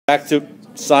Back to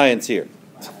science here.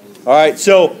 All right,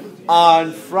 so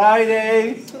on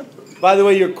Friday, by the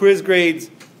way, your quiz grades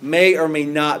may or may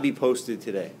not be posted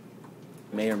today.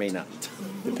 May or may not.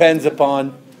 Depends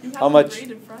upon how much.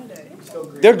 Graded Friday.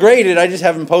 They're graded, I just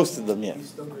haven't posted them yet.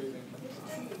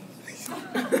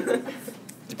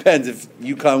 Depends. If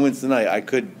UConn wins tonight, I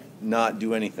could not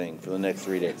do anything for the next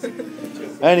 3 days.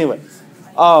 Anyway,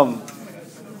 I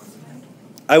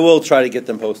will try to get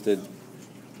them posted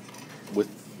with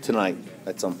tonight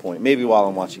at some point, maybe while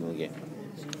I'm watching the game.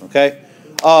 Okay?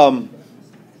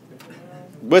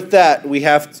 With that, we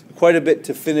have quite a bit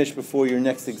to finish before your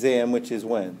next exam, which is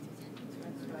when?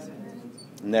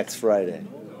 Next Friday.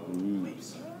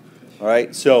 All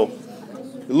right, so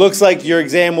it looks like your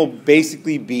exam will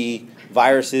basically be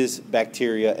viruses,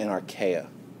 bacteria, and archaea,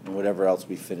 and whatever else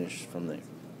we finish from there.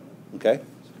 Okay?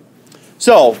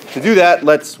 So, to do that,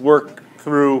 let's work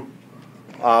through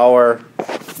our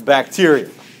bacteria.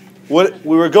 We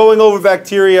were going over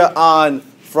bacteria on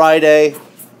Friday.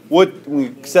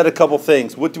 We said a couple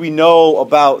things. What do we know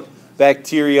about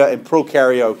bacteria and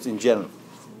prokaryotes in general?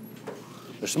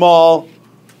 They're small.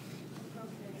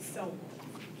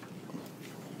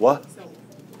 What?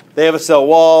 They have a cell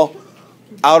wall,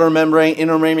 outer membrane,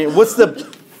 inner membrane. What's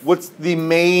the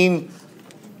main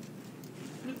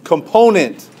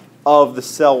component of the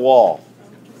cell wall?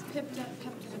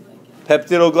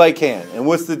 Peptidoglycan. And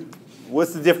what's the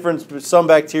difference? Some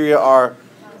bacteria are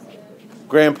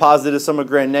gram-positive, some are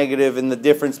gram-negative, and the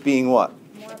difference being what?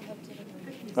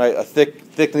 Right, a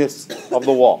thickness of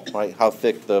the wall, right? How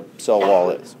thick the cell wall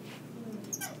is.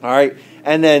 All right,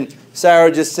 and then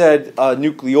Sarah just said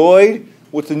nucleoid.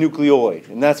 What's a nucleoid?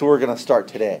 And that's where we're going to start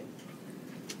today.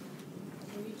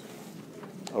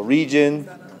 A region.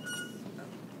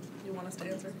 You want us to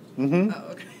answer? Mm-hmm.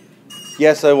 Oh, okay.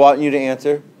 Yes, I want you to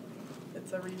answer.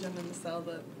 It's a region in the cell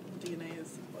that DNA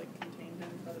is contained in,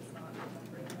 but it's not.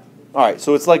 All right,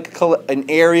 so it's like an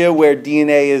area where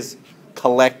DNA is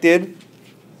collected,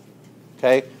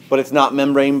 okay, but it's not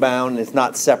membrane bound, and it's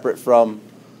not separate from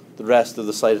the rest of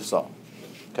the cytosol.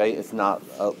 Okay, it's not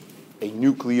a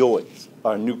nucleoid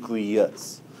or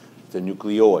nucleus. It's a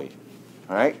nucleoid.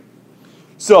 All right.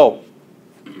 So,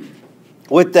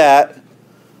 with that,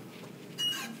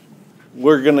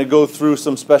 we're going to go through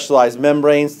some specialized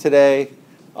membranes today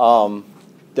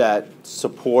that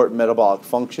support metabolic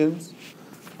functions.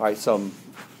 All right, some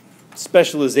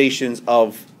specializations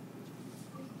of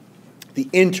the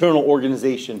internal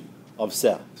organization of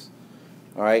cells.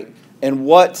 All right, and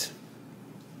what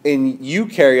in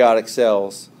eukaryotic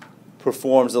cells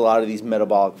performs a lot of these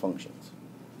metabolic functions.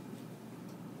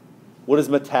 What is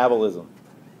metabolism?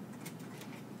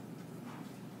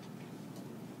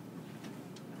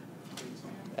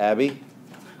 Abby?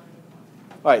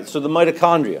 All right, so the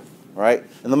mitochondria, all right?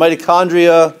 And the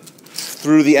mitochondria,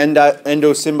 through the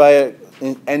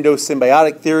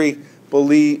endosymbiotic theory,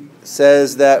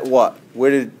 says that what?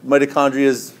 Where did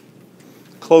mitochondria's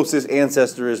closest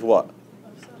ancestor is what?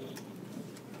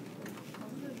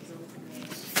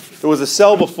 There was a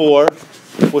cell before,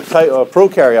 what type, a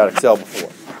prokaryotic cell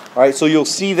before. All right, so you'll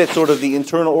see that sort of the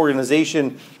internal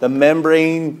organization, the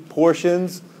membrane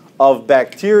portions of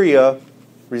bacteria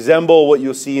resemble what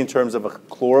you'll see in terms of a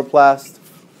chloroplast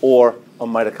or a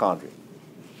mitochondria.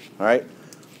 All right?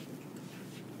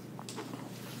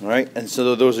 All right, and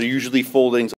so those are usually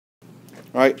foldings.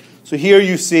 All right, so here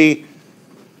you see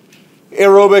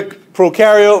aerobic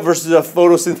prokaryote versus a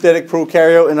photosynthetic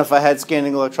prokaryote, and if I had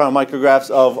scanning electron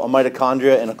micrographs of a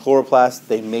mitochondria and a chloroplast,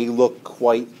 they may look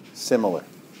quite similar.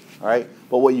 All right,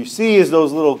 but what you see is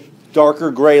those little darker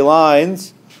gray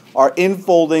lines are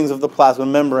infoldings of the plasma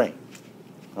membrane.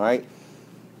 All right,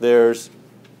 there's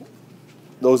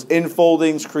those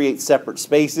infoldings create separate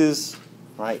spaces,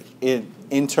 right?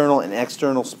 Internal and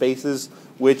external spaces,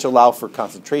 which allow for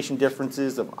concentration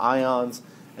differences of ions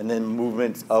and then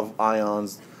movement of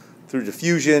ions through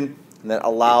diffusion, and that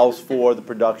allows for the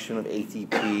production of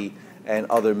ATP and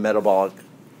other metabolic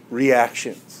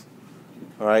reactions.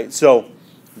 All right, so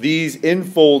these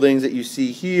infoldings that you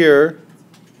see here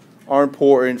are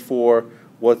important for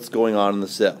what's going on in the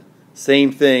cell.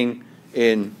 Same thing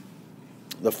in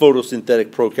the photosynthetic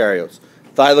prokaryotes.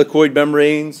 Thylakoid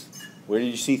membranes, where did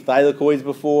you see thylakoids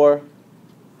before?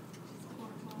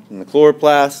 In the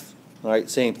chloroplast, all right,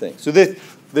 same thing. So the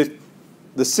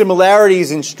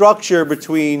similarities in structure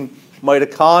between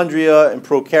mitochondria and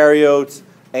prokaryotes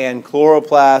and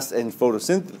chloroplasts and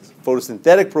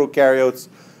photosynthetic prokaryotes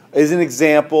is an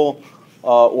example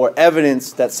or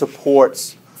evidence that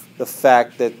supports the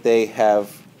fact that they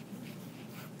have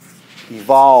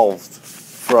evolved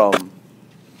from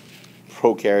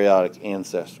prokaryotic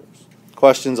ancestors.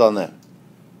 Questions on that?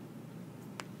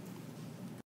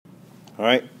 All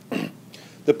right.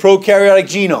 The prokaryotic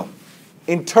genome.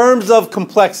 In terms of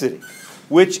complexity,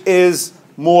 which is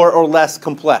more or less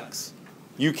complex?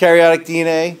 Eukaryotic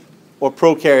DNA or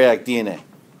prokaryotic DNA?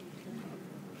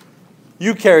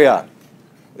 Eukaryotic.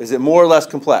 Is it more or less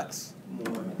complex?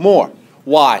 More.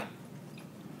 Why?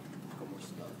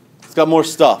 It's got more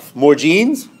stuff. More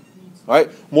genes, right?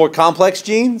 More complex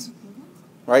genes,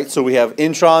 right? So we have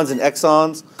introns and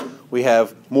exons. We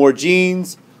have more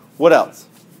genes. What else?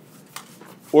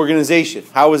 Organization.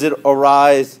 How is it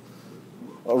arranged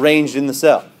in the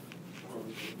cell?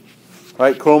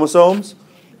 Right? Chromosomes.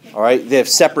 All right. They have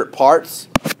separate parts.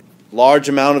 Large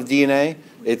amount of DNA.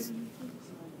 It's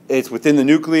within the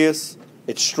nucleus.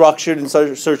 It's structured in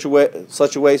such a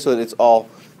way so that it's all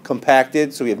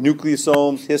compacted. So we have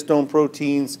nucleosomes, histone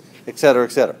proteins, et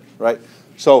cetera, right?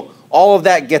 So all of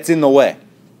that gets in the way.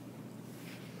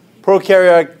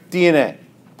 Prokaryotic DNA,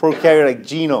 prokaryotic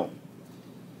genome,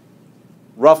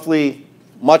 roughly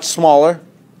much smaller,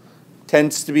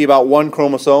 tends to be about 1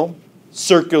 chromosome,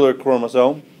 circular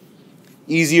chromosome,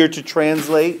 easier to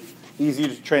translate, easier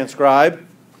to transcribe,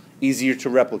 easier to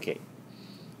replicate,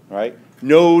 right?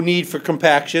 No need for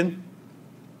compaction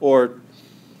or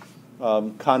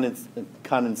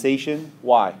condensation.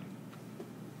 Why?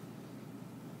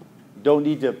 Don't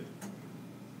need to.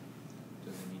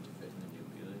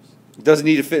 Doesn't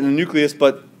need to fit in the nucleus,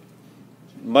 but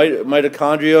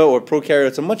mitochondria or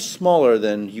prokaryotes are much smaller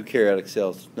than eukaryotic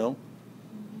cells. No?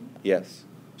 Yes.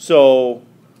 So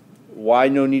why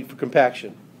no need for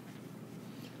compaction?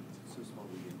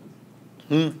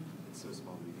 It's so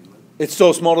small to begin with. It's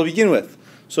so small to begin with.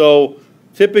 So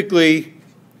typically,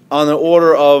 on the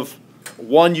order of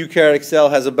 1 eukaryotic cell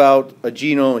has about a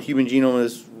genome, a human genome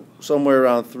is somewhere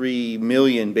around 3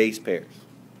 million base pairs.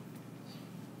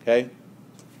 Okay?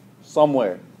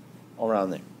 Somewhere around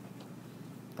there.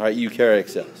 All right, eukaryotic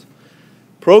cells.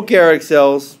 Prokaryotic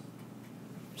cells,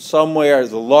 somewhere,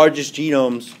 the largest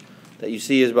genomes that you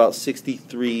see is about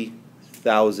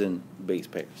 63,000 base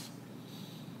pairs.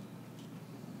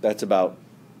 That's about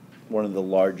one of the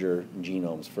larger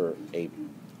genomes for a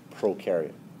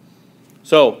prokaryote.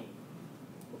 So,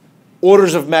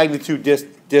 orders of magnitude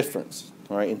difference,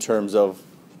 all right, in terms of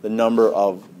the number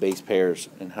of base pairs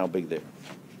and how big they are.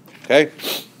 Okay?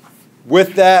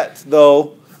 With that,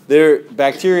 though,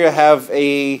 bacteria have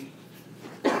a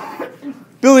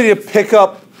ability to pick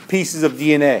up pieces of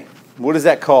DNA. What is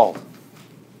that called?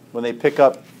 When they pick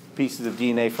up pieces of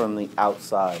DNA from the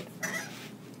outside.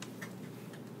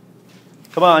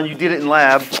 Come on, you did it in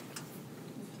lab.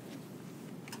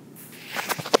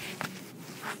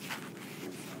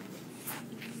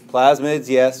 Plasmids,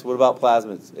 yes. What about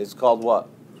plasmids? It's called what?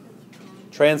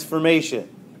 Transformation.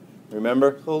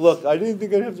 Remember? Oh, look, I didn't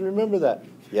think I'd have to remember that.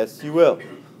 Yes, you will.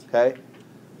 Okay?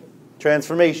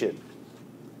 Transformation.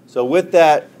 So with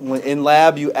that, in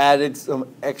lab, you added some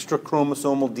extra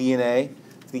chromosomal DNA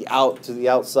to the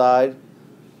outside,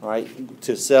 all right,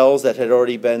 to cells that had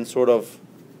already been sort of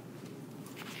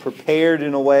prepared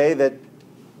in a way that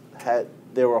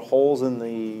there were holes in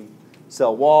the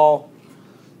cell wall.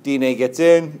 DNA gets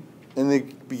in, and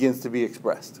it begins to be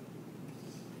expressed.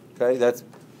 Okay, that's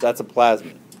a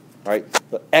plasmid, right?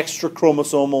 The extra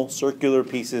chromosomal circular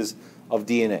pieces of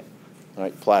DNA,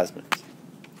 right? Plasmids.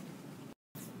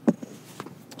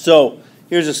 So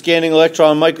here's a scanning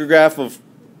electron micrograph of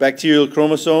bacterial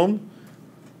chromosome,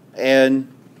 and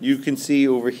you can see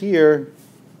over here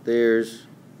there's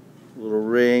a little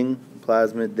ring,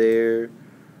 plasmid there,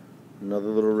 another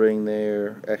little ring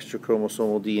there, extra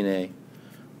chromosomal DNA.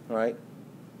 All right.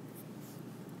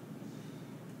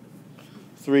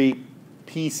 3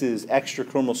 pieces, extra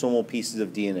chromosomal pieces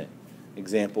of DNA.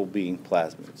 Example being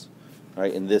plasmids. All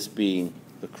right, and this being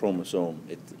the chromosome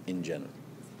in general.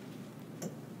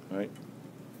 All right.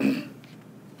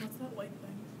 What's that white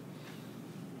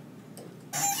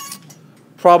thing?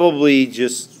 Probably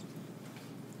just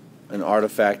an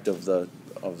artifact of the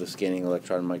scanning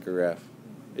electron micrograph.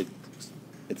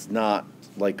 It's not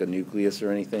like a nucleus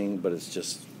or anything, but it's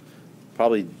just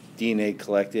probably DNA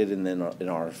collected and then an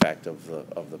artifact of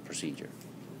the procedure.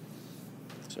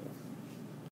 So,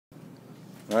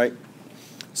 all right.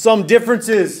 Some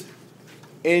differences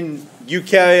in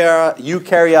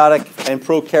eukaryotic and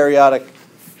prokaryotic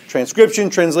transcription,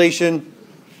 translation,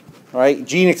 all right,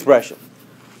 gene expression.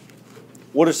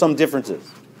 What are some differences?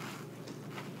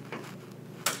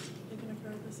 They can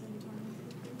occur at the same time.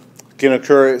 Can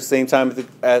occur at the same time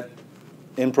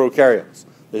in prokaryotes.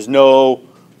 There's no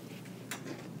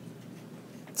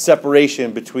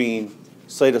separation between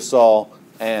cytosol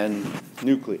and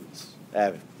nucleus.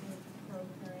 Abby.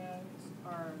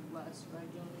 less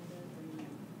regulated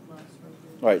or less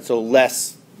regulated? All right, so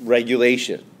less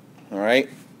regulation. All right.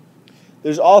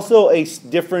 There's also a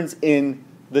difference in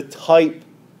the type,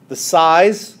 the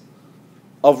size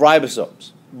of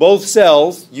ribosomes. Both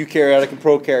cells, eukaryotic and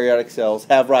prokaryotic cells,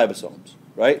 have ribosomes,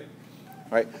 right?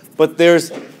 Right. But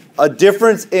there's a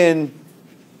difference in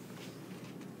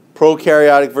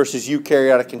prokaryotic versus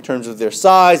eukaryotic in terms of their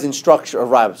size and structure of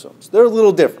ribosomes. They're a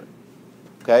little different,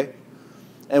 okay?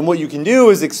 And what you can do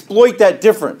is exploit that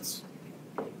difference.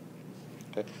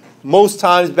 Okay? Most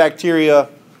times bacteria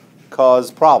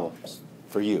cause problems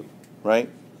for you, right?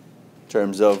 In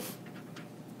terms of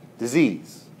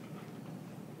disease,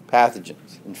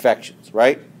 pathogens, infections,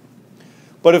 right?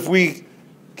 But if we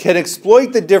can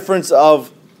exploit the difference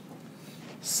of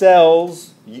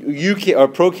cells, or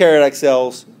prokaryotic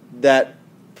cells that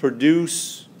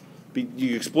produce,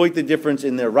 you exploit the difference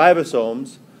in their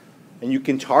ribosomes, and you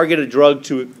can target a drug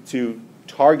to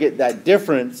target that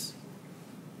difference,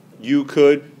 you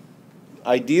could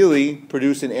ideally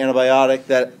produce an antibiotic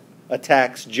that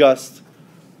attacks just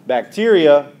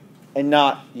bacteria and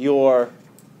not your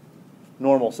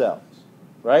normal cells,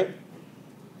 right?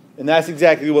 And that's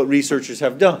exactly what researchers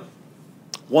have done.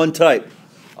 One type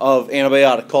of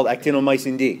antibiotic called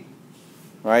actinomycin D,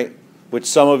 right? Which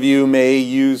some of you may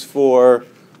use for,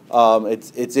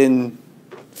 it's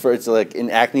like in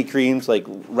acne creams like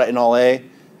retinol A,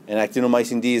 and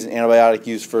actinomycin D is an antibiotic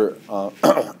used for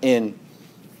in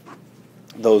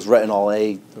those retinol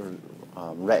A or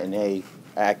retin A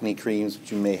acne creams,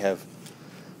 which you may have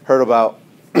heard about.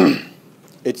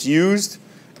 It's used,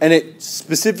 and it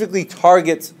specifically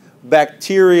targets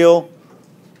bacterial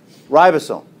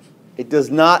ribosomes. It does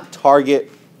not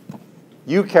target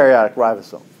eukaryotic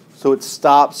ribosomes. So it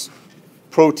stops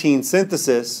protein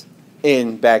synthesis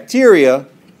in bacteria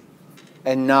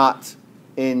and not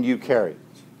in eukaryotes.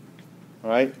 All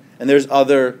right? And there's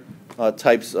other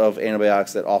types of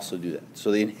antibiotics that also do that. So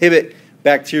they inhibit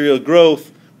bacterial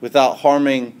growth without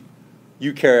harming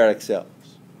eukaryotic cells.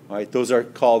 All right? Those are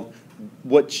called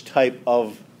which type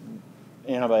of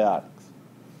antibiotics?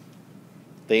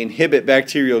 They inhibit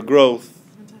bacterial growth.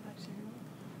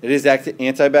 Antibacterial? It is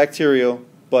antibacterial,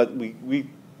 but we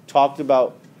talked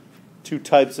about two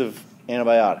types of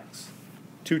antibiotics.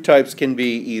 Two types can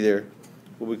be either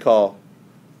what we call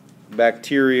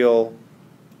bacterial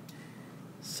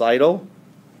cidal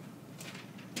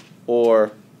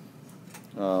or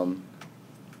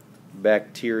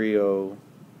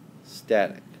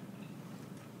bacteriostatic.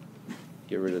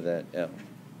 Get rid of that L.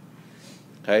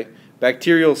 Okay?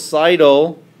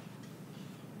 Bactericidal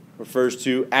refers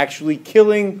to actually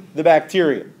killing the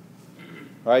bacteria,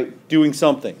 right? Doing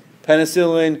something.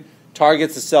 Penicillin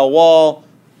targets the cell wall,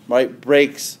 right?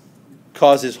 Breaks,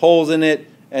 causes holes in it,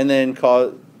 and then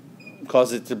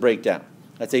causes it to break down.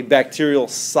 That's a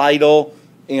bactericidal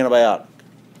antibiotic.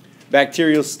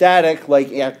 Bacteriostatic, like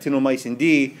actinomycin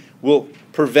D, will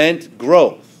prevent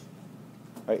growth.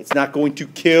 Right? It's not going to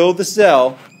kill the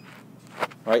cell.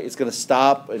 Right? It's going to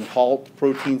stop and halt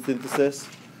protein synthesis,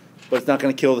 but it's not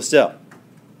going to kill the cell.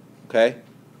 Okay?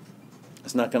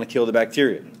 It's not going to kill the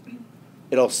bacteria.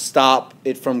 It'll stop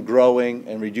it from growing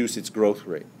and reduce its growth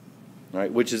rate.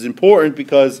 Right? Which is important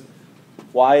because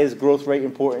why is growth rate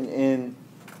important in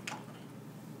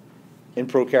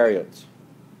prokaryotes?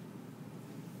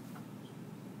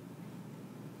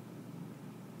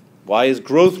 Why is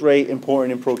growth rate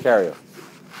important in prokaryotes?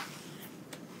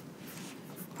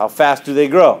 How fast do they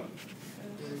grow?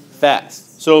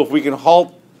 Fast. So if we can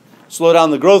slow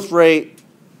down the growth rate,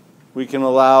 we can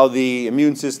allow the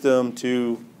immune system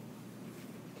to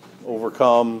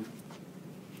overcome,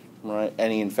 right,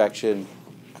 any infection,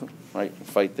 right,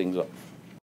 fight things up.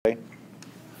 Okay?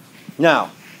 Now,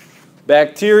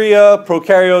 bacteria,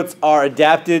 prokaryotes are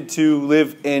adapted to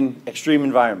live in extreme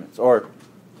environments, or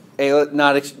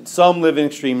some live in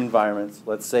extreme environments,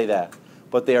 let's say that.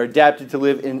 But they are adapted to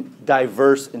live in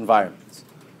diverse environments.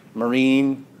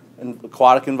 Marine and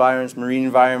aquatic environments, marine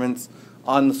environments,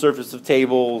 on the surface of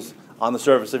tables, on the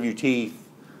surface of your teeth,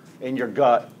 in your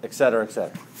gut, et cetera, et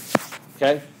cetera.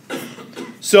 Okay?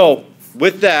 So,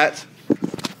 with that,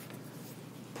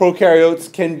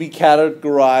 prokaryotes can be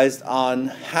categorized on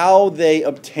how they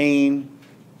obtain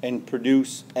and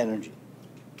produce energy.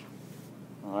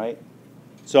 All right?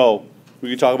 So, we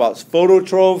can talk about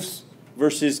phototrophs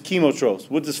versus chemotrophs.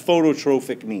 What does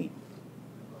phototrophic mean?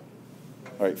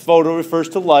 All right, photo refers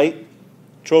to light.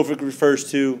 Trophic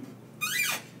refers to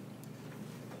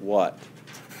what?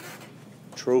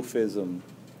 Trophism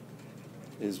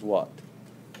is what?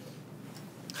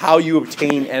 How you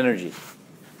obtain energy.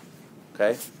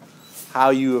 Okay?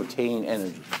 How you obtain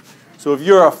energy. So if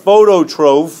you're a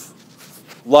phototroph,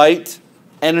 light,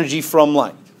 energy from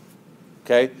light.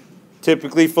 Okay?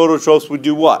 Typically, phototrophs would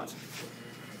do what?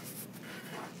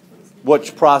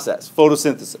 Which process?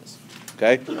 Photosynthesis.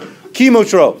 Okay?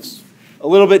 Chemotrophs, a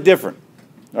little bit different.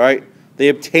 All right? They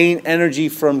obtain energy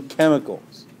from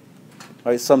chemicals.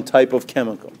 All right? Some type of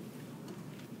chemical.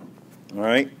 All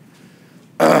right?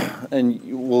 And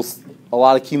a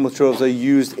lot of chemotrophs are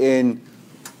used in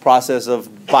process of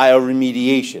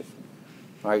bioremediation.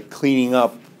 All right? Cleaning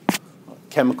up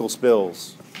chemical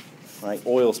spills, right?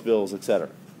 Oil spills, etc.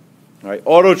 All right?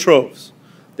 Autotrophs.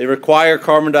 They require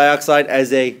carbon dioxide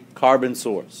as a carbon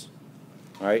source.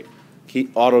 All right?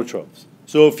 Autotrophs.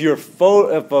 So if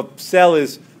a cell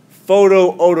is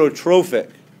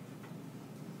photoautotrophic,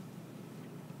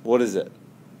 what is it?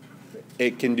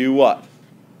 It can do what?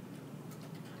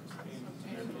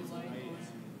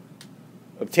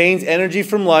 Obtains energy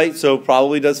from light, so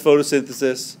probably does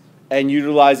photosynthesis, and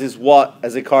utilizes what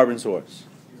as a carbon source?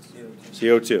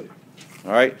 CO2.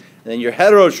 All right? And then your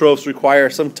heterotrophs require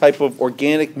some type of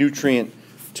organic nutrient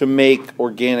to make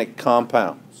organic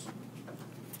compounds.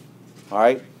 All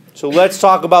right? So let's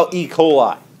talk about E.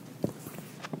 coli.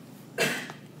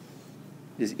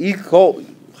 Is E. coli,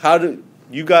 how do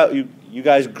you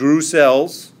guys grew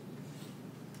cells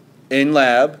in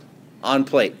lab on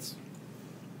plates,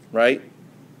 right?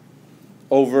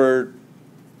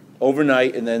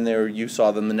 Overnight, and then you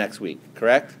saw them the next week,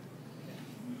 correct?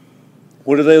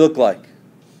 What do they look like?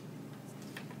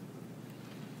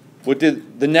 What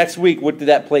did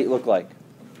that plate look like?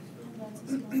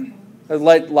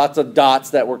 Like lots of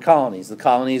dots that were colonies. The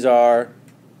colonies are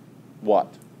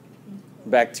what?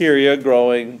 Bacteria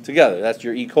growing together. That's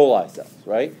your E. coli cells,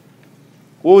 right?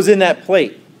 What was in that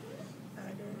plate?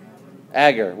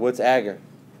 Agar. What's agar?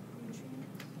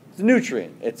 It's a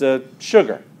nutrient. It's a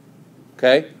sugar.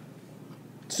 Okay?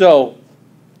 So,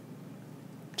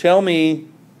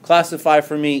 classify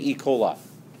for me E. coli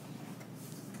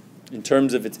in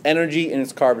terms of its energy and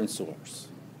its carbon source.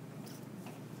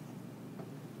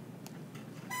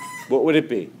 What would it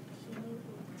be?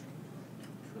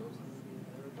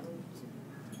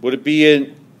 Would it be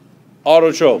an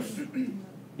autotroph?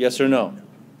 Yes or no?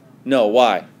 No.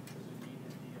 Why?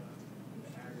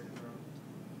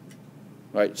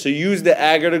 Right. So use the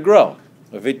agar to grow.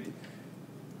 If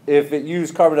it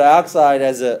used carbon dioxide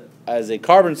as a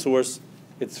carbon source,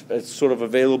 it's sort of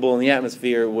available in the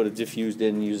atmosphere. It would have diffused it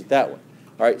and used it that way.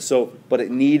 All right. So, but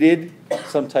it needed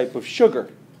some type of sugar,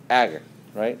 agar.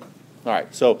 Right. All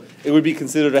right. So it would be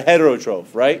considered a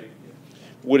heterotroph, right?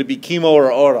 Would it be chemo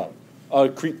or auto?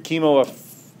 Chemo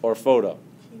or photo?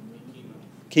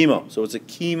 Chemo. So it's a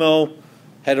chemo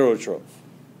heterotroph,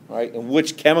 right? And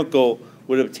which chemical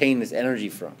would it obtain this energy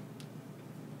from?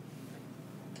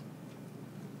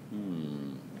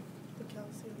 The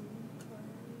calcium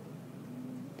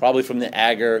chloride. Probably from the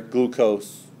agar,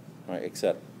 glucose, right,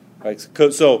 etc. Right?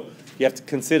 So you have to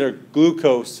consider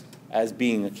glucose as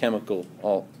being a chemical.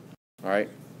 All right.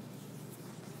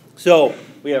 So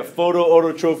we have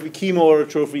photoautotrophy,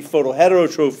 chemoautotrophy,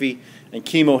 photoheterotrophy, and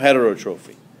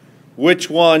chemoheterotrophy. Which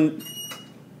one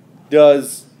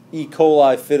does E.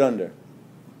 coli fit under?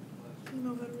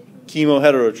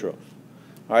 Chemoheterotroph.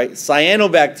 All right.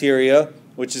 Cyanobacteria,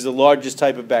 which is the largest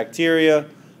type of bacteria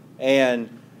and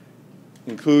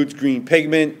includes green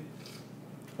pigment,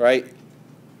 right?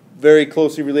 Very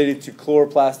closely related to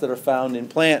chloroplasts that are found in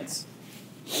plants.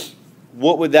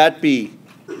 What would that be?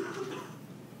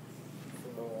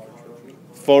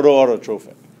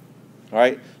 Photoautotrophic. All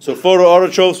right? So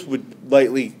photoautotrophs would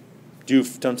likely do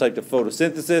some type of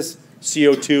photosynthesis,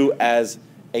 CO2 as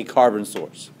a carbon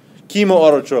source.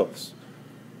 Chemoautotrophs,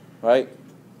 right?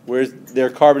 Where's their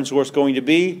carbon source going to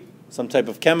be? Some type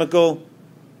of chemical,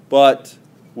 but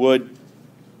would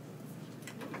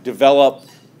develop,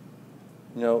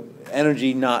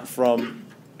 energy not from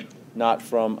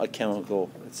a chemical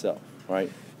itself,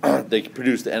 right? They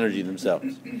produce the energy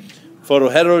themselves.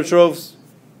 Photoheterotrophs,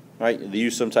 right? They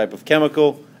use some type of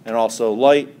chemical and also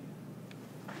light.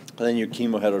 And then your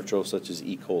chemoheterotrophs, such as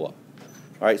E. coli. All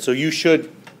right, so you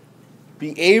should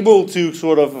be able to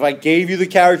sort of, if I gave you the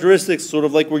characteristics, sort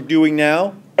of like we're doing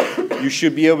now, you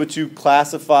should be able to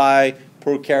classify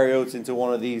prokaryotes into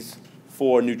one of these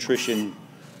 4 nutrition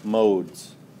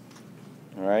modes.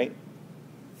 All right?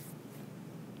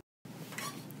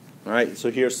 All right, so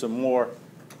here's some more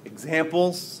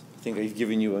examples. I think I've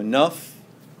given you enough.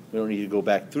 We don't need to go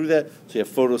back through that. So you have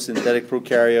photosynthetic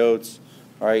prokaryotes,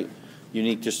 all right,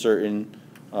 unique to certain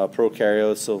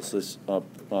prokaryotes,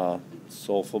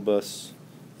 sulfobus.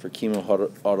 For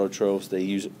chemoautotrophs, they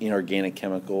use inorganic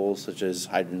chemicals such as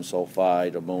hydrogen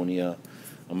sulfide, ammonia,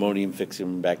 ammonium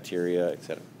fixing bacteria,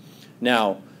 etc.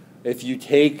 Now, if you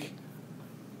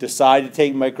decide to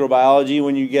take microbiology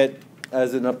when you get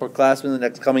as an upperclassman in the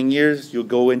next coming years, you'll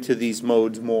go into these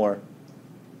modes more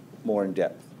in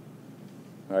depth,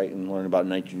 all right, and learn about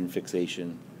nitrogen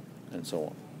fixation and so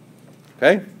on.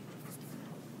 Okay?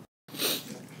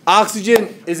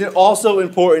 Oxygen is also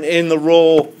important in the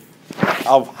role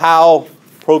of how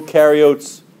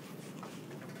prokaryotes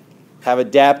have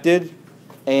adapted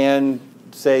and,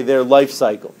 say, their life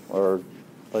cycle, or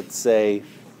let's say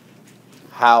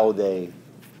how they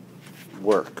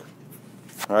work.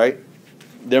 All right?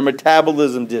 Their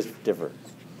metabolism differs.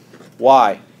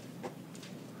 Why?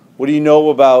 What do you know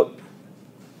about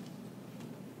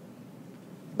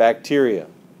bacteria?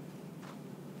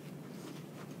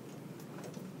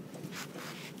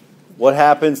 What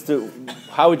happens to,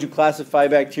 how would you classify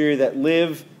bacteria that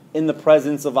live in the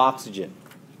presence of oxygen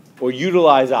or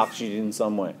utilize oxygen in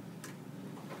some way?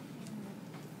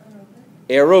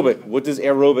 Aerobic. What does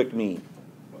aerobic mean?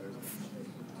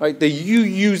 Right, you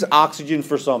use oxygen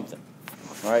for something.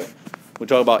 All right, we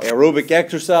talk about aerobic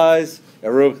exercise,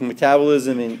 aerobic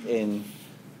metabolism in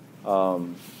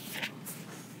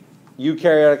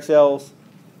eukaryotic cells.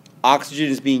 Oxygen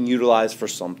is being utilized for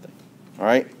something. All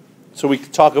right, so we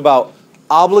talk about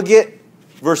obligate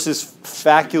versus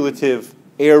facultative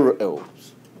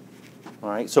aerobes. All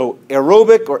right, so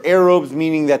aerobic or aerobes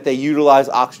meaning that they utilize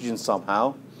oxygen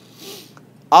somehow.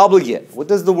 Obligate. What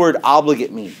does the word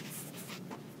obligate mean?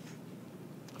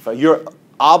 If you're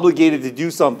obligated to do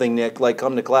something, Nick, like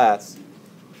come to class,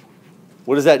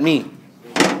 what does that mean?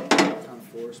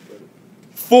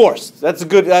 Forced. That's a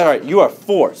good, all right, you are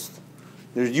forced.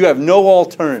 You have no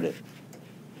alternative.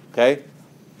 Okay?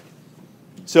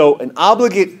 So an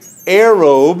obligate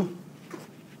aerobe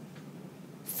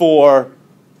for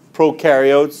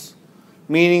prokaryotes,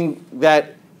 meaning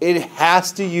that it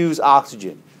has to use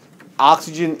oxygen.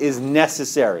 Oxygen is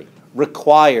necessary,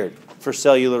 required for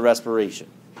cellular respiration,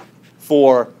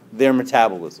 for their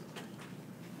metabolism.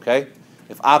 Okay?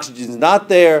 If oxygen is not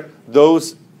there,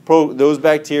 those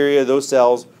bacteria, those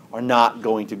cells are not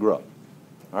going to grow.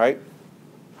 All right?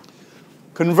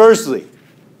 Conversely,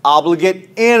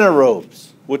 obligate anaerobes.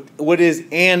 What does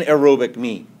anaerobic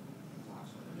mean?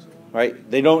 Right?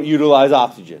 They don't utilize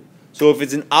oxygen. So if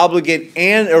it's an obligate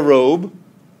anaerobe,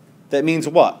 that means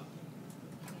what?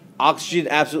 Oxygen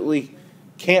absolutely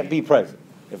can't be present.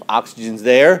 If oxygen's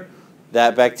there,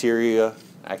 that bacteria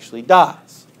actually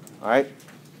dies. All right?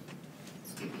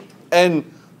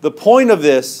 And the point of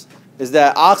this is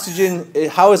that oxygen,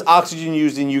 how is oxygen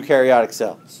used in eukaryotic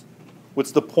cells?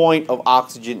 What's the point of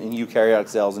oxygen in eukaryotic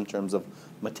cells in terms of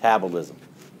metabolism?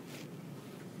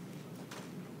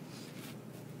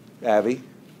 Abby?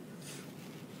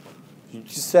 You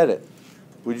just said it.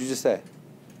 What did you just say?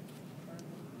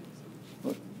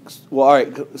 Well, all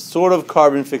right, sort of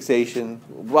carbon fixation,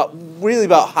 really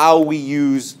about how we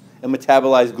use and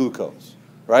metabolize glucose,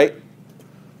 right?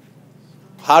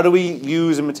 How do we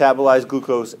use and metabolize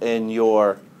glucose in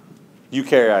your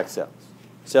eukaryotic cells?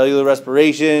 Cellular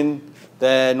respiration,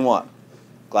 then what?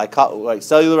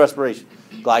 Cellular respiration.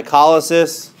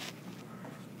 Glycolysis.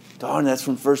 Darn, that's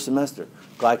from first semester.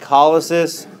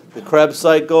 Glycolysis, the Krebs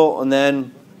cycle, and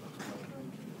then,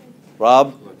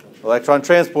 Rob, electron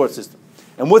transport system.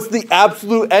 And what's the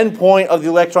absolute endpoint of the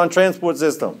electron transport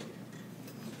system?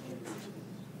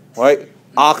 Right?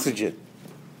 Oxygen.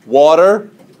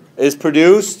 Water is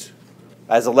produced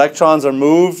as electrons are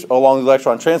moved along the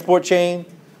electron transport chain.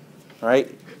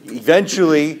 Right?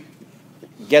 Eventually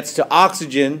gets to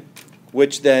oxygen,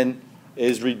 which then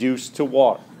is reduced to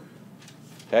water.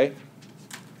 Okay?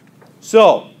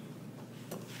 So,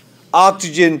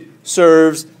 oxygen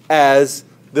serves as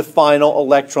the final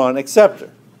electron acceptor.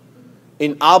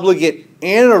 In obligate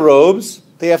anaerobes,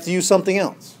 they have to use something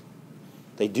else.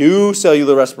 They do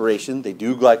cellular respiration, they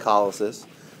do glycolysis,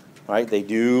 right? They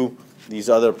do these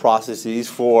other processes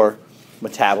for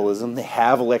metabolism. They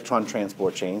have electron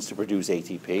transport chains to produce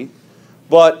ATP.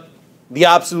 But the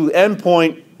absolute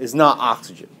endpoint is not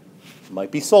oxygen. It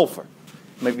might be sulfur.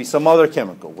 It might be some other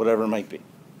chemical, whatever it might be.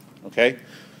 Okay?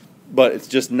 But it's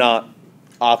just not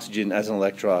oxygen as an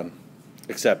electron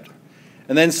acceptor.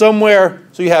 And then somewhere,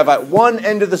 so you have at one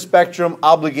end of the spectrum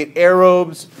obligate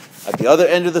aerobes, at the other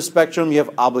end of the spectrum you have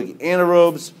obligate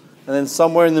anaerobes, and then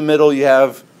somewhere in the middle you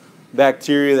have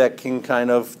bacteria that can kind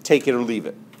of take it or leave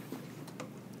it.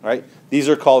 All right? These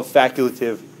are called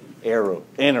facultative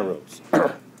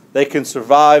anaerobes. They can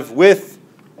survive with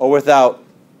or without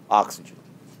oxygen.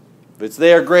 If it's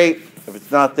there, great. If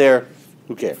it's not there,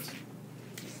 who cares?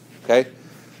 Okay?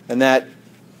 And that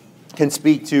can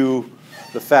speak to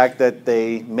the fact that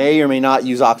they may or may not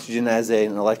use oxygen as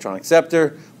an electron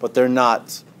acceptor, but they're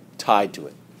not tied to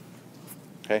it.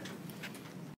 Okay?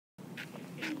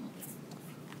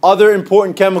 Other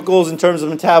important chemicals in terms of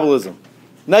metabolism.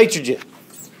 Nitrogen.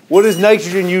 What is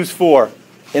nitrogen used for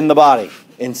in the body,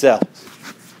 in cells?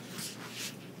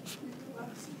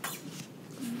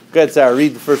 Go ahead, Sarah,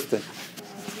 read the first thing.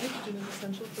 Nitrogen is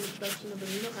essential for the production of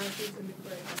amino acids and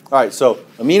nucleic acids. All right, so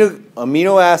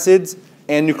amino acids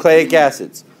and nucleic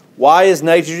acids. Why is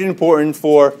nitrogen important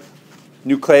for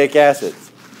nucleic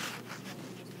acids?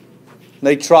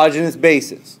 Nitrogenous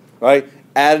bases, right?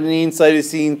 Adenine,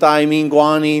 cytosine, thymine,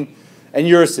 guanine, and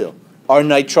uracil are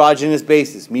nitrogenous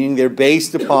bases, meaning they're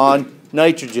based upon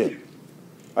nitrogen.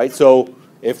 Right? So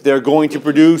if they're going to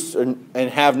produce and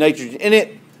have nitrogen in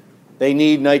it, they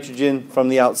need nitrogen from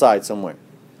the outside somewhere.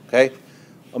 Okay?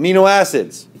 Amino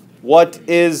acids. What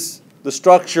is the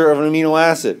structure of an amino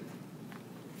acid?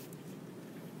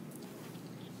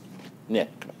 Nick.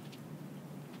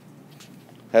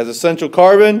 Has essential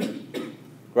carbon,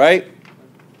 right?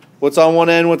 What's on one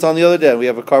end, what's on the other end? We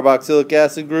have a carboxylic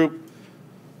acid group.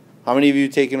 How many of you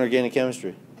taken organic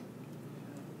chemistry?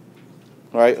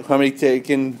 All right, how many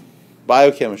taken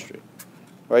biochemistry?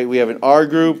 Right, we have an R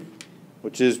group,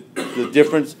 which is the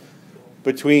difference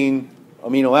between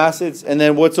amino acids, and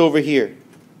then what's over here?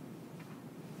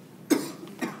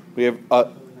 We have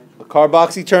a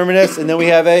carboxy terminus, and then we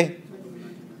have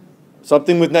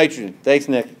something with nitrogen. Thanks,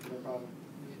 Nick.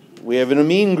 We have an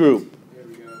amine group.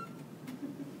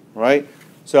 Right?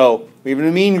 So we have an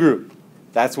amine group.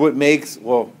 That's what makes,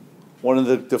 well, one of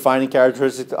the defining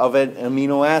characteristics of an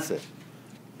amino acid.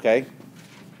 Okay?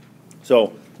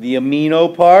 So the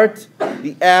amino part,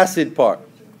 the acid part.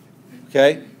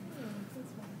 Okay?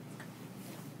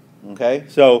 Okay?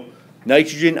 So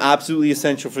nitrogen, absolutely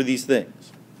essential for these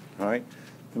things. All right?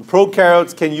 And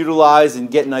prokaryotes can utilize and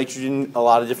get nitrogen a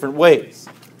lot of different ways.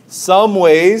 Some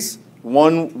ways,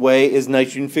 one way is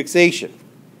nitrogen fixation.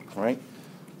 All right?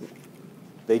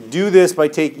 They do this by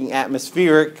taking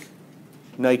atmospheric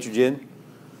nitrogen,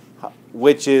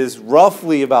 which is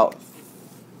roughly about,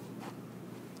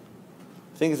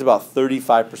 I think it's about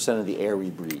 35% of the air we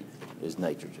breathe is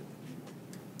nitrogen.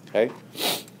 Okay?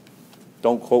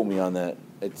 Don't quote me on that.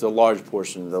 It's a large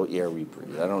portion of the air we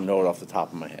breathe. I don't know it off the top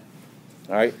of my head.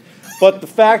 All right? But the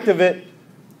fact of it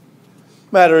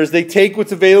matter is they take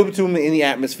what's available to them in the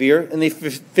atmosphere and they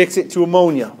fix it to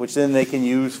ammonia, which then they can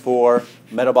use for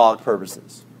metabolic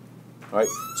purposes. All right?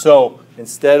 So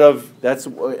instead of, that's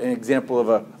an example of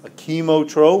a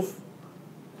chemotroph,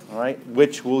 all right,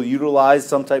 which will utilize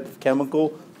some type of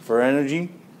chemical for energy,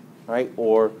 right?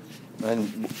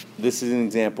 And this is an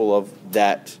example of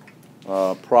that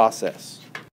process.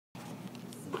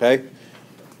 Okay?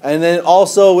 And then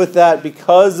also with that,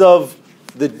 because of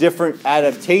the different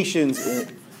adaptations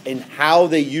in how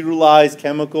they utilize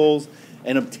chemicals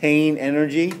and obtain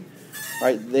energy,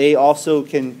 right? They also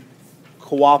can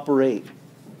cooperate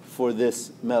for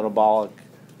this metabolic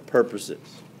purposes.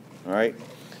 All right?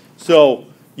 So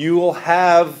you will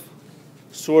have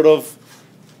sort of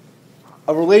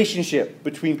a relationship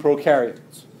between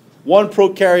prokaryotes. One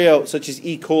prokaryote, such as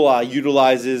E. coli,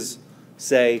 utilizes,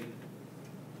 say,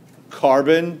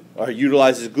 carbon, or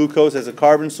utilizes glucose as a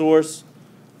carbon source,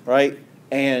 right?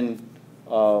 And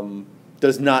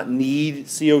does not need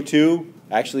CO2.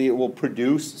 Actually, it will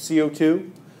produce CO2,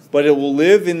 but it will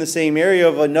live in the same area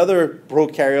of another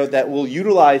prokaryote that will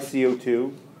utilize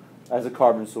CO2 as a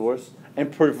carbon source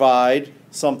and provide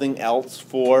something else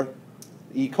for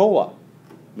E. coli.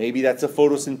 Maybe that's a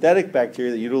photosynthetic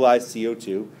bacteria that utilizes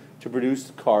CO2 to produce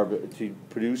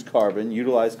carbon,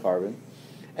 utilize carbon,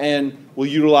 and will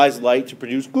utilize light to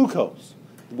produce glucose,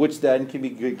 which then can be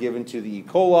given to the E.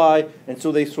 coli, and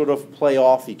so they sort of play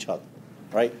off each other,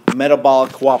 right?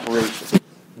 Metabolic cooperation.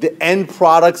 The end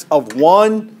products of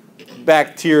one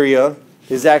bacteria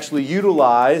is actually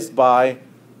utilized by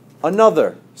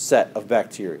another set of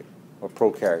bacteria, or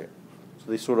prokaryote.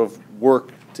 So they sort of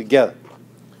work together.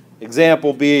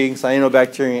 Example being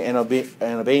Cyanobacteria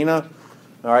anabaena,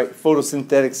 all right,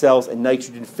 photosynthetic cells and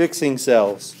nitrogen-fixing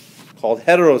cells called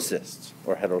heterocysts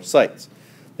or heterocytes.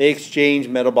 They exchange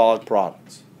metabolic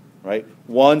products, right?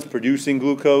 One's producing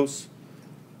glucose,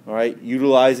 all right,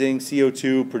 utilizing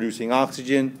CO2, producing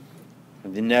oxygen,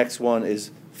 and the next one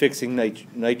is fixing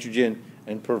nitrogen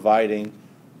and providing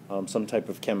some type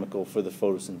of chemical for the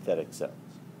photosynthetic cells.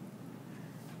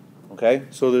 Okay,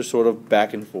 so they're sort of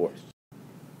back and forth.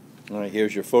 All right,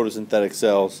 here's your photosynthetic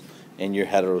cells and your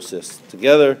heterocysts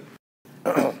together.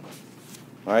 All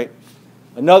right,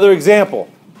 another example,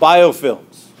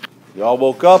 biofilms. You all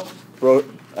woke up,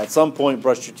 at some point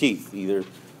brushed your teeth, either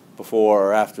before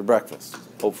or after breakfast,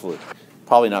 hopefully.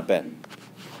 Probably not Ben.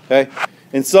 Okay?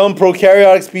 In some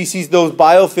prokaryotic species, those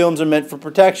biofilms are meant for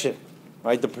protection,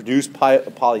 right? To produce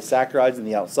polysaccharides on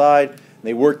the outside.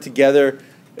 They work together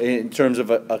in terms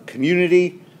of a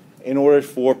community in order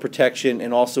for protection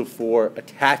and also for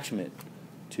attachment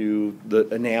to the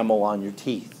enamel on your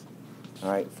teeth,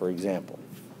 all right, for example.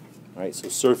 All right, so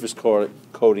surface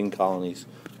coating colonies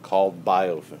called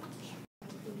biofilms.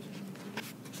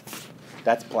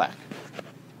 That's plaque.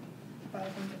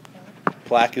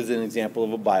 Plaque is an example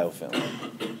of a biofilm.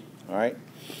 All right?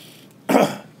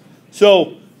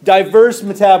 So, diverse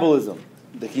metabolism.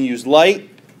 They can use light,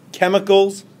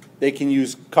 chemicals, they can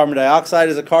use carbon dioxide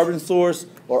as a carbon source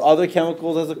or other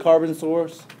chemicals as a carbon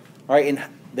source. All right? And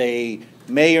they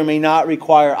may or may not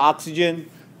require oxygen.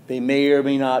 They may or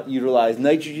may not utilize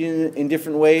nitrogen in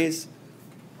different ways.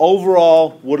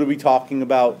 Overall, what are we talking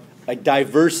about? A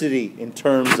diversity in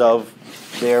terms of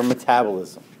their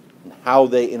metabolism and how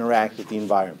they interact with the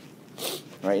environment,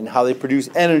 right? And how they produce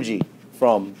energy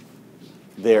from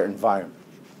their environment.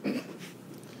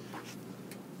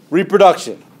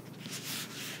 Reproduction.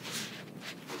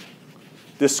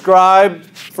 Describe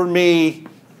for me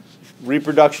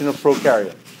reproduction of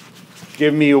prokaryotes.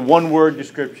 Give me a one-word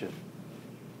description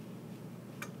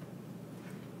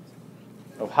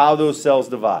of how those cells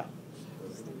divide.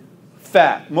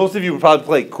 Fast. Most of you would probably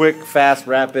play quick, fast,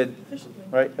 rapid,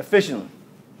 right? Efficiently,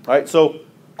 right? So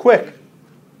quick.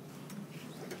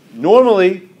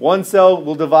 Normally, one cell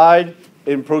will divide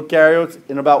in prokaryotes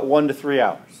in about 1 to 3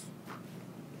 hours,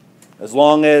 as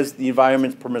long as the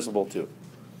environment's permissible to.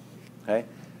 Okay.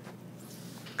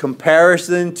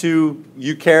 Comparison to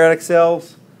eukaryotic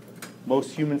cells,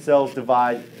 most human cells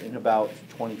divide in about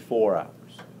 24 hours.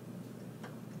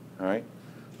 All right.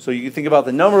 So you can think about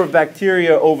the number of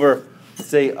bacteria over,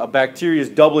 say, a bacteria's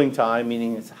doubling time,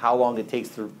 meaning it's how long it takes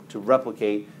to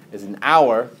replicate, is an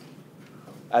hour,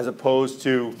 as opposed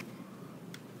to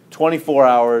 24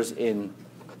 hours in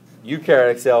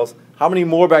eukaryotic cells. How many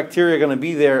more bacteria are going to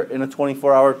be there in a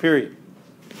 24-hour period?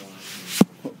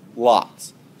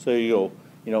 Lots. So you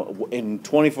go, in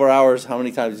 24 hours, how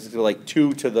many times? It's like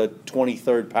 2 to the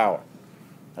 23rd power.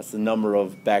 That's the number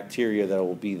of bacteria that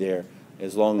will be there,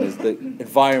 as long as the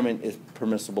environment is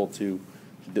permissible to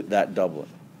that doubling.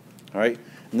 All right?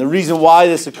 And the reason why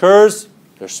this occurs,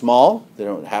 they're small. They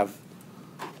don't have,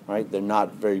 right? They're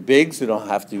not very big, so they don't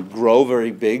have to grow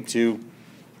very big to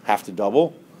have to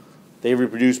double. They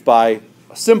reproduce by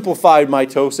a simplified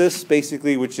mitosis,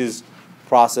 basically, which is a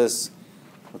process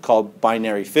called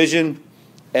binary fission.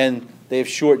 And they have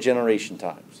short generation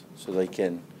times, so they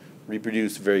can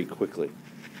reproduce very quickly.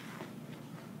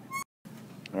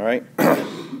 All right?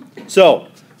 So,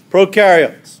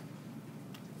 prokaryotes.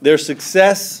 Their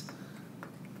success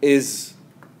is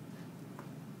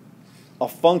a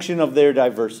function of their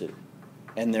diversity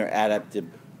and their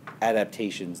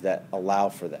adaptations that allow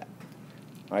for that.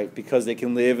 Right? Because they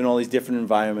can live in all these different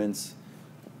environments,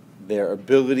 their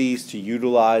abilities to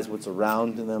utilize what's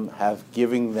around them have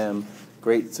given them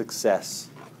great success.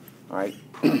 All right?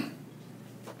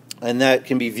 And that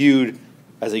can be viewed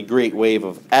as a great wave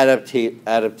of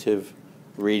adaptive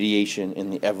radiation in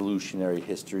the evolutionary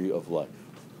history of life.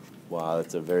 Wow,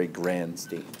 that's a very grand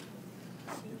statement.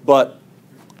 But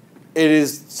it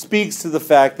speaks to the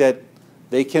fact that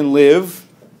they can live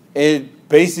in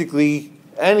basically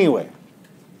anywhere.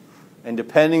 And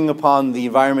depending upon the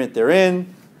environment they're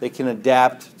in, they can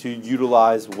adapt to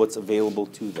utilize what's available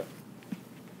to them.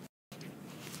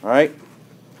 All right?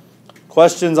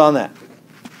 Questions on that?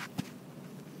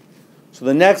 So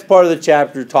the next part of the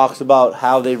chapter talks about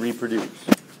how they reproduce.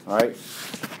 All right?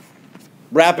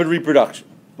 Rapid reproduction.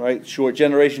 Right? Short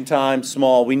generation time,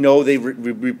 small. We know they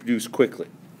reproduce quickly.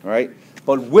 All right?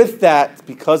 But with that,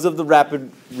 because of the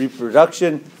rapid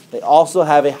reproduction, they also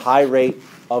have a high rate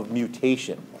of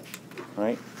mutation.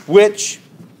 Right? Which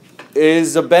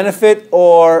is a benefit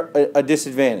or a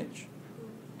disadvantage?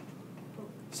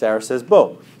 Sarah says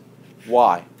both.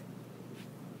 Why?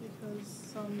 Because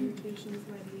some mutations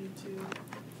might lead to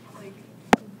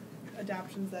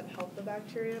adaptions that help the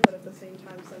bacteria, but at the same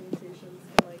time some mutations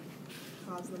can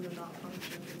cause them to not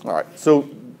function. All right. So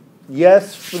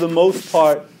yes, for the most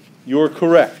part, you're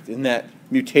correct in that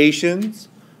mutations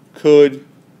could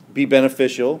be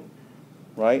beneficial,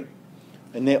 right?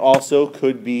 And they also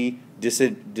could be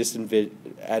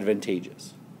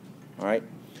disadvantageous. All right?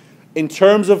 In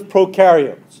terms of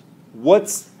prokaryotes,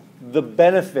 what's the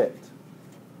benefit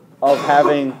of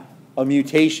having a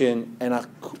mutation and a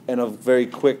very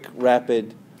quick,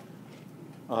 rapid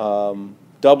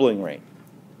doubling rate?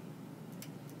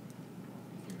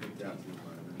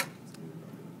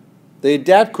 They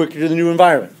adapt quicker to the new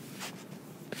environment.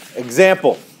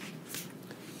 Example,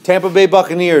 Tampa Bay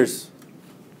Buccaneers.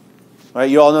 All right,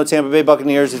 you all know Tampa Bay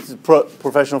Buccaneers. It's a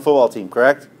professional football team,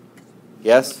 correct?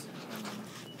 Yes?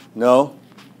 No?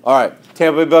 All right,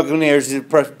 Tampa Bay Buccaneers is a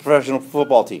professional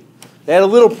football team. They had a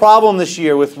little problem this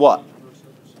year with what?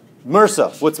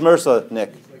 MRSA. What's MRSA,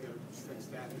 Nick? It's like a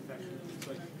staph infection. It's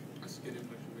like a skin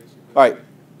infection, basically. All right.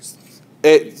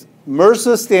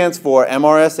 MRSA stands for,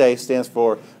 MRSA stands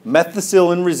for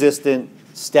methicillin-resistant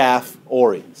Staph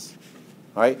aureus.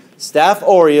 All right? Staph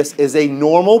aureus is a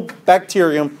normal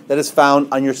bacterium that is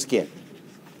found on your skin.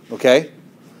 Okay?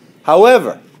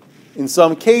 However, in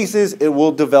some cases, it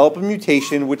will develop a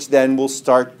mutation which then will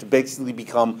start to basically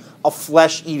become a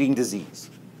flesh-eating disease.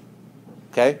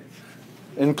 Okay?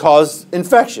 And cause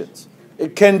infections.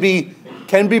 It can be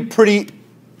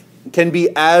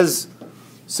as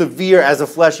severe as a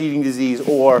flesh-eating disease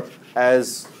or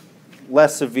as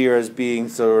less severe as being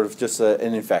sort of just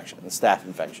an infection, a staph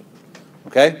infection.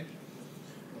 Okay?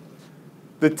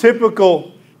 The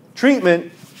typical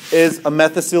treatment is a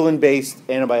methicillin-based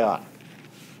antibiotic.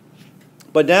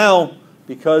 But now,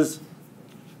 because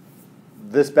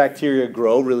this bacteria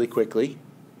grow really quickly,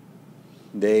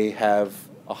 they have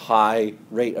a high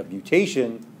rate of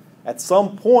mutation, at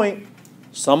some point,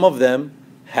 some of them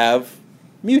have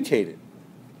mutated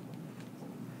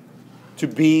to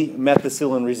be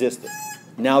methicillin resistant.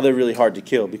 Now they're really hard to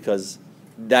kill because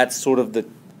that's sort of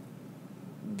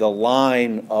the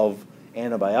line of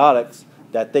antibiotics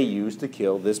that they use to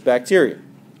kill this bacteria.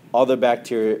 Other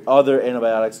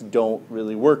antibiotics don't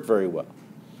really work very well.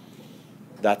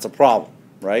 That's a problem,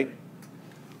 right?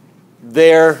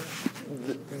 The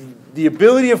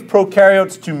ability of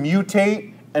prokaryotes to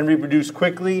mutate and reproduce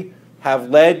quickly have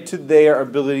led to their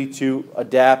ability to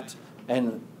adapt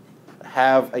and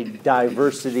have a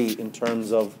diversity in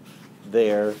terms of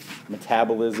their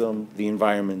metabolism, the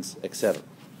environments, etc.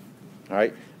 All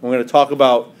right? We're going to talk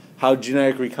about how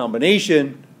genetic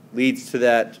recombination leads to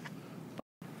that.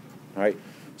 All right?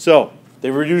 So,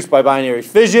 they reduce by binary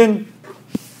fission.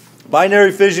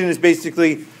 Binary fission is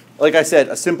basically, like I said,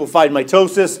 a simplified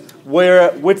mitosis.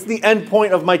 What's the end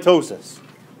point of mitosis?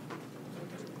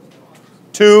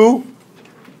 Two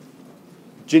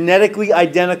genetically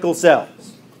identical cells.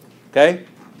 Okay?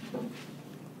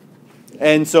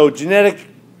 And so genetic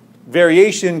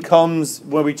variation comes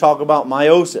when we talk about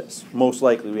meiosis. Most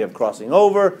likely we have crossing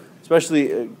over,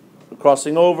 especially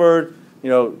crossing over,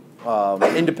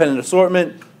 independent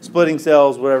assortment, splitting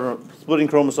cells, whatever, splitting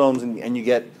chromosomes, and you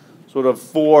get sort of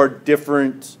 4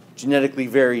 different genetically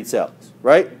varied cells,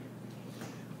 right?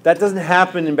 That doesn't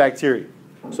happen in bacteria.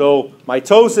 So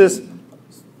mitosis,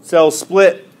 cells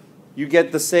split, you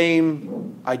get the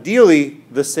same, ideally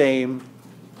the same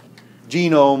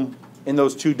genome in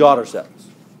those 2 daughter cells.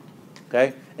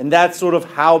 Okay? And that's sort of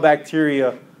how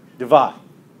bacteria divide.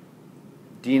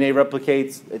 DNA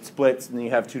replicates, it splits, and then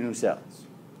you have 2 new cells.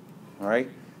 All right?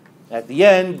 At the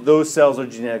end, those cells are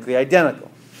genetically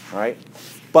identical. All right?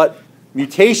 But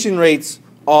mutations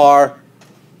are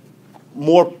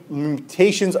more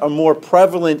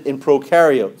prevalent in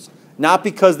prokaryotes, not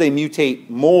because they mutate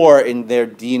more in their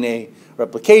DNA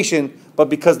replication, but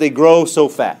because they grow so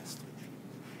fast.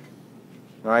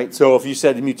 All right? So if you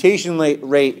said the mutation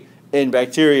rate in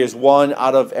bacteria is 1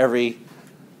 out of every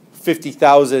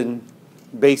 50,000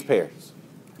 base pairs.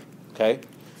 Okay?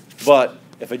 But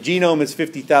if a genome is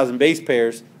 50,000 base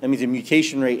pairs, that means a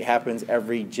mutation rate happens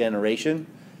every generation.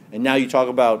 And now you talk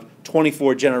about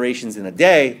 24 generations in a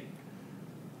day.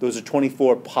 Those are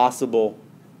 24 possible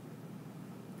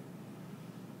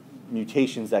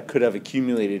mutations that could have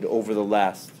accumulated over the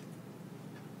last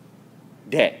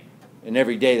day. And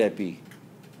every day that'd be,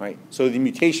 right? So the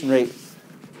mutation rate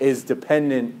is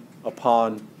dependent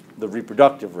upon the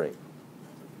reproductive rate.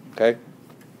 Okay?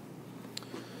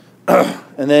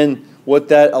 And then what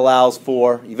that allows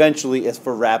for eventually is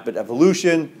for rapid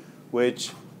evolution,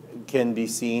 which can be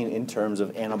seen in terms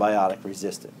of antibiotic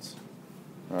resistance.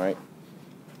 All right?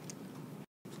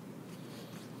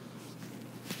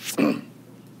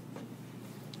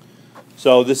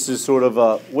 So this is sort of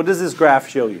a, what does this graph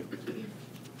show you?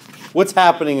 What's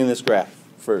happening in this graph,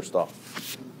 first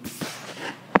off?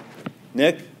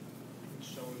 Nick?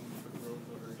 Showing the growth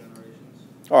over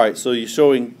generations. All right, so you're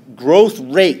showing growth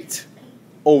rate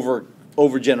over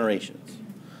generations.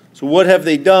 So what have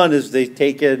they done is they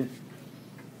take a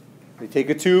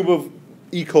tube of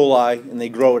E. coli and they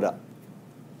grow it up.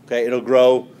 Okay, it'll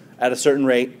grow at a certain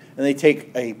rate, and they take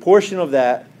a portion of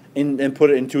that and put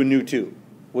it into a new tube,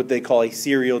 what they call a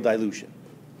serial dilution.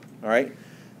 All right?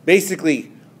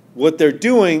 Basically, what they're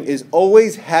doing is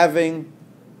always having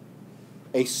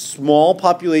a small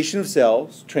population of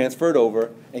cells transferred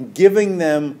over and giving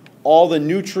them all the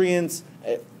nutrients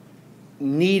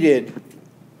needed,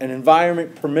 an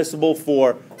environment permissible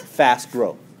for fast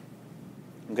growth.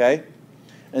 Okay?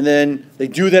 And then they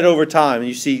do that over time, and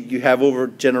you see you have over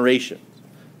generations.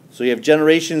 So you have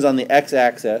generations on the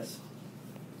x-axis,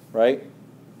 right?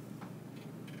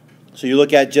 So you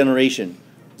look at generation,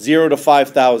 0 to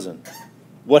 5,000.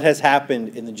 What has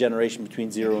happened in the generation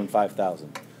between 0 and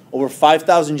 5,000? Over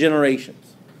 5,000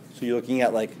 generations. So you're looking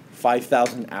at like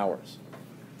 5,000 hours.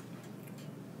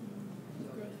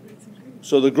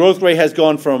 So the growth rate has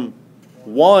gone from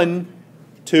 1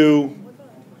 to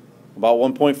about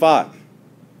 1.5.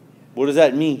 What does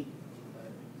that mean?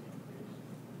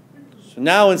 So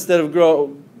now instead of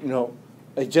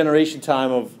a generation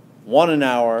time of 1 an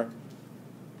hour,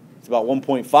 it's about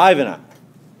 1.5 an hour.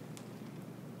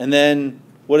 And then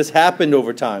what has happened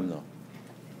over time though?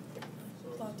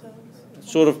 Plateaus. It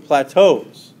sort of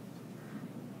plateaus.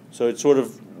 So it's sort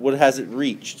of, what has it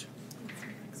reached?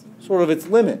 Sort of its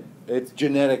limit, its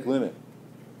genetic limit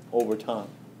over time.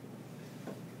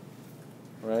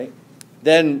 Right?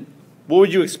 Then what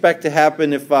would you expect to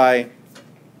happen if I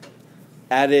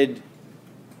added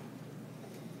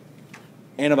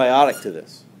antibiotic to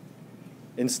this?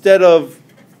 Instead of,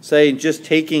 say, just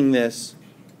taking this,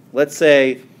 let's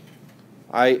say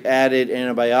I added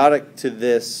antibiotic to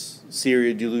this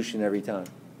cereal dilution every time.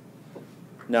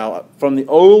 Now, from the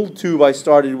old tube I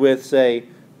started with, say,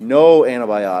 no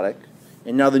antibiotic,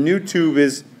 and now the new tube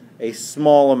is a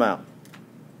small amount.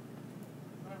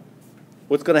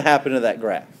 What's going to happen to that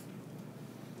graph?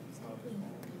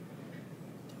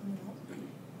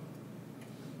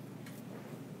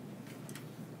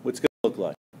 What's it going to look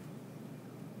like?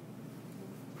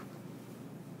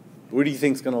 What do you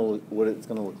think what it's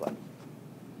going to look like? I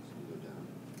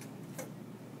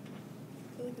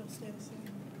feel like it'll stay the same.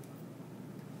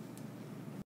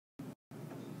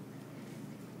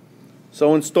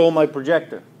 Someone stole my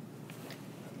projector.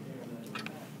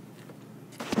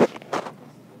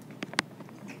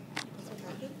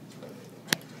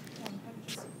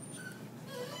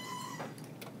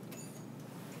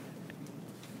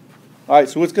 All right,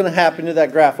 so what's going to happen to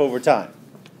that graph over time?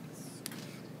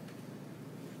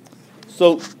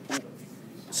 So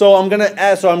I'm going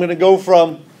to go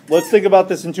from, let's think about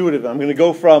this intuitively. I'm going to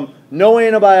go from no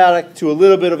antibiotic to a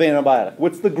little bit of antibiotic.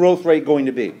 What's the growth rate going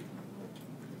to be?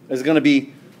 It's going to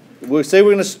be, we'll say we're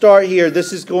going to start here.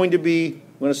 This is going to be,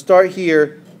 we're going to start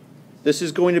here. This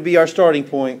is going to be our starting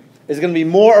point. It's going to be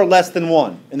more or less than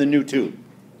 1 in the new tube.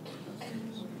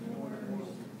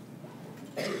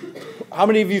 How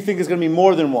many of you think it's going to be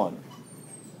more than 1?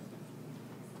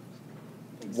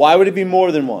 Why would it be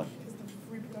more than 1? Because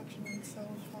the reproduction rate's so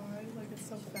high, like it's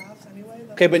so fast anyway.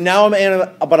 Okay, but now I'm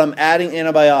adding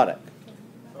antibiotic.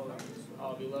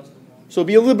 I'll be less than 1. So it'll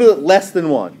be a little bit less than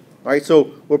 1. All right,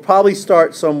 so we'll probably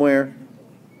start somewhere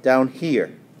down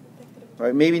here. All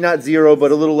right, maybe not 0,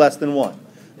 but a little less than 1.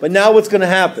 But now what's going to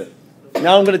happen?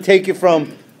 Now I'm going to take it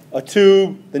from a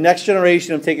tube, the next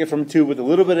generation, I'm taking it from a tube with a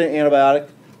little bit of antibiotic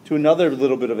to another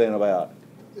little bit of antibiotic.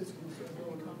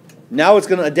 Now it's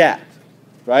going to adapt,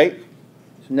 right?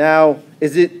 So now,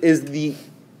 is the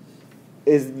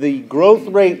growth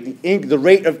rate, the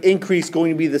rate of increase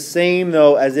going to be the same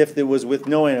though as if it was with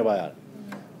no antibiotic?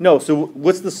 No. So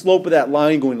what's the slope of that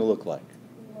line going to look like?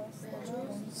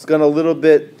 It's going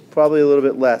to probably a little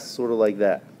bit less, sort of like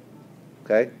that.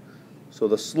 Okay? So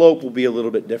the slope will be a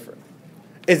little bit different.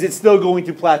 Is it still going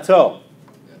to plateau?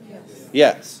 Yes.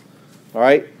 Yes. All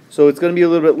right? So it's going to be a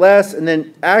little bit less, and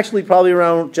then actually probably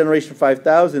around generation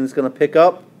 5,000, it's going to pick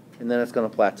up, and then it's going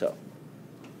to plateau.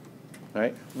 All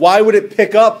right? Why would it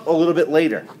pick up a little bit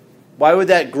later? Why would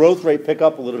that growth rate pick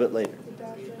up a little bit later?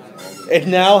 It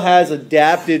now has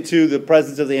adapted to the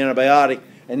presence of the antibiotic,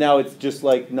 and now it's just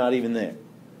like not even there.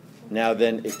 Now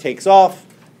then it takes off,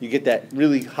 you get that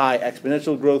really high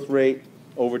exponential growth rate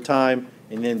over time,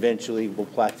 and then eventually will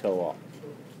plateau off.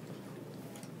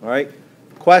 All right?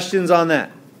 Questions on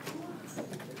that?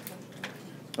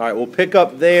 All right, we'll pick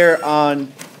up there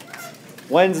on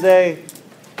Wednesday.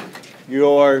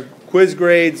 Your quiz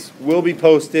grades will be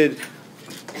posted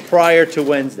prior to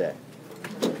Wednesday.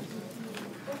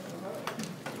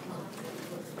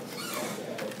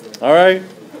 All right?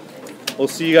 We'll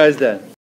see you guys then.